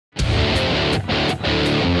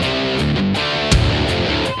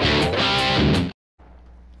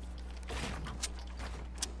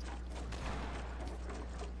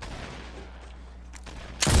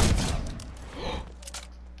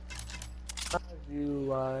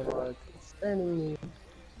You are extending me.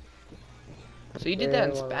 So you did that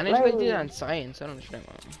in Spanish, but you did that in science. I don't understand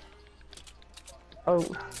why. Oh,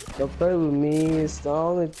 don't play with me. It's the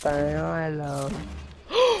only thing I love.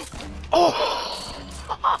 Oh!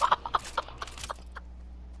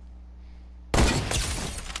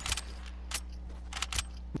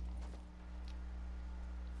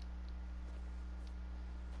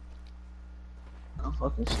 I'm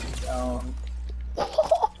fucking shit down.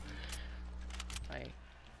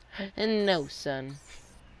 And no, son.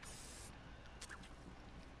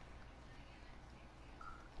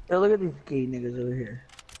 Yo, look at these gay niggas over here.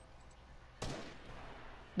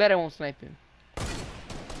 Bet I won't snipe him.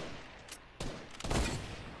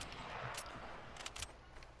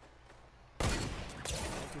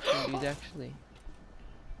 Dudes, actually.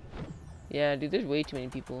 Yeah, dude, there's way too many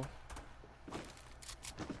people.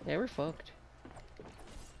 Yeah, we're fucked.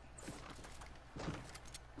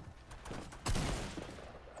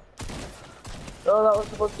 Oh, that was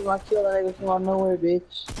supposed to be my kill. That nigga came out of nowhere,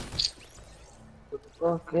 bitch.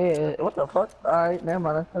 Okay, what the fuck? Alright, never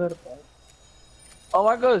mind. That's another point. Oh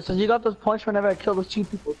my god, so you got those points whenever I kill those two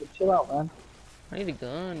people, so chill out, man. I need a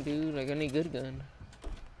gun, dude. Like, I need a good gun.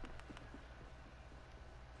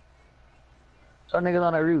 So niggas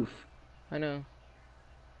on a roof. I know.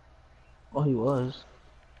 Oh, he was.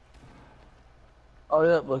 Oh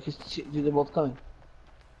yeah, look, they're both coming.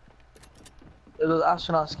 There's those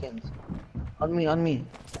astronaut skins. On me, on me.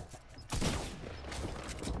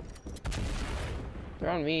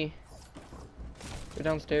 They're on me. They're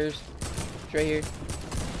downstairs. It's right here.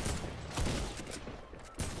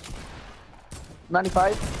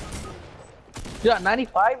 95? Yeah,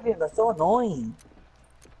 95 dude, that's so annoying.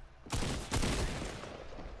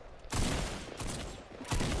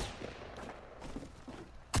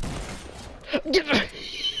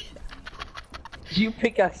 You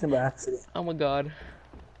pickaxe him by accident. Oh my god.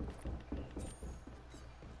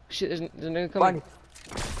 Shit, there's a nigga coming.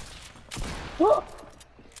 Oh.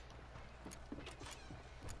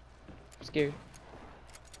 I'm scared.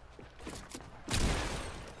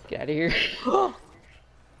 Get out of here.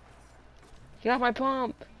 Get off my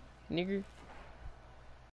pump, nigger.